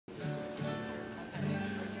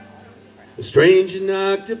A stranger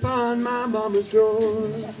knocked upon my mama's door,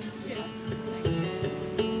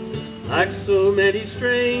 like so many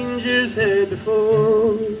strangers had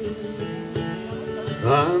before.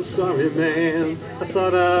 I'm sorry, ma'am, I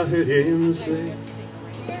thought I heard him say,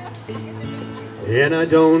 and I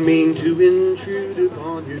don't mean to intrude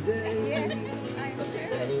upon your day,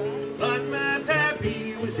 but my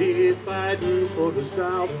pappy was here fighting for the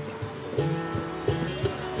South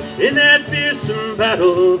in that fearsome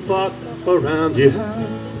battle fought around your house.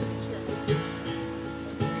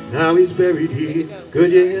 Now he's buried here,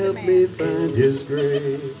 could you help me find his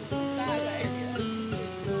grave?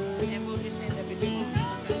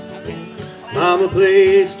 Mama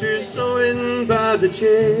placed her sewing by the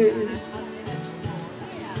chair.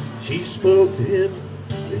 She spoke to him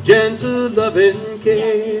with gentle love and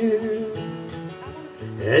care,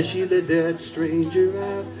 as she led that stranger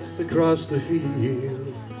out across the field.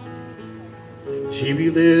 She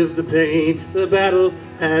relived the pain the battle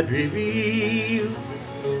had revealed,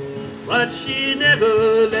 but she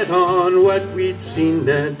never let on what we'd seen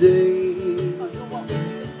that day.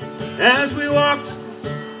 As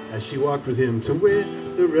she walked with him to where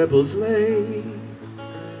the rebels lay,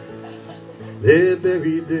 they're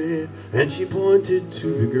buried there, and she pointed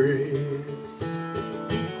to the grave.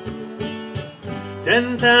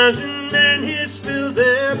 10,000 men here spilled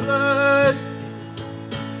their blood,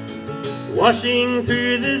 washing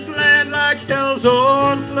through this land like hell's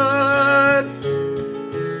own flood.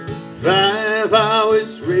 5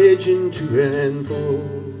 hours raging to and fro,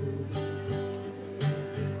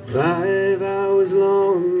 5 hours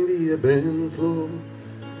long the ebb and flow.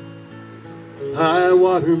 High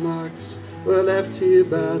water marks were left here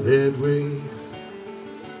by that way,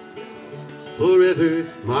 forever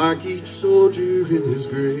mark each soldier in his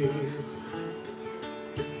grave.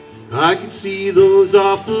 I could see those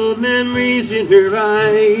awful memories in her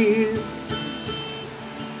eyes.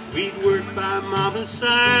 We'd work by Mama's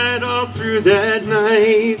side all through that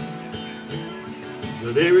night.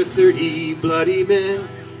 Well, there were 30 bloody men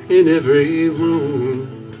in every room.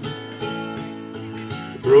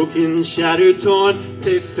 Broken, shattered, torn,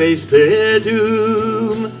 they faced their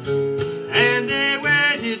doom, and they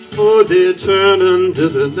waited for their turn under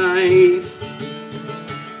the knife.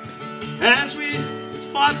 As we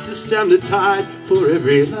fought to stem the tide for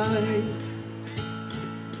every life,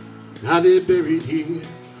 now they're buried here,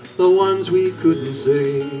 the ones we couldn't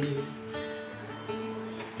save.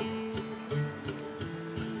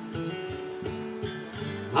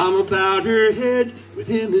 Mama bowed her head with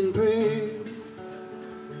him in prayer.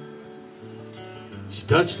 She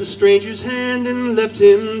touched the stranger's hand and left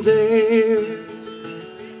him there.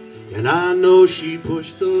 And I know she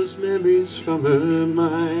pushed those memories from her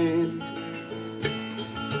mind,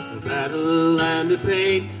 the battle and the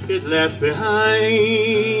pain it left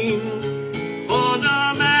behind. Oh,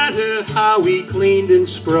 no matter how we cleaned and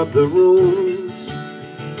scrubbed the roads,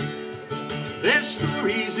 their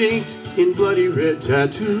stories inked in bloody red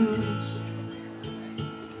tattoos.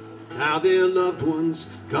 Now their loved ones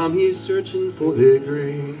come here searching for their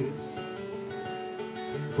graves.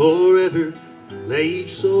 Forever lay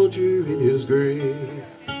each soldier in his grave.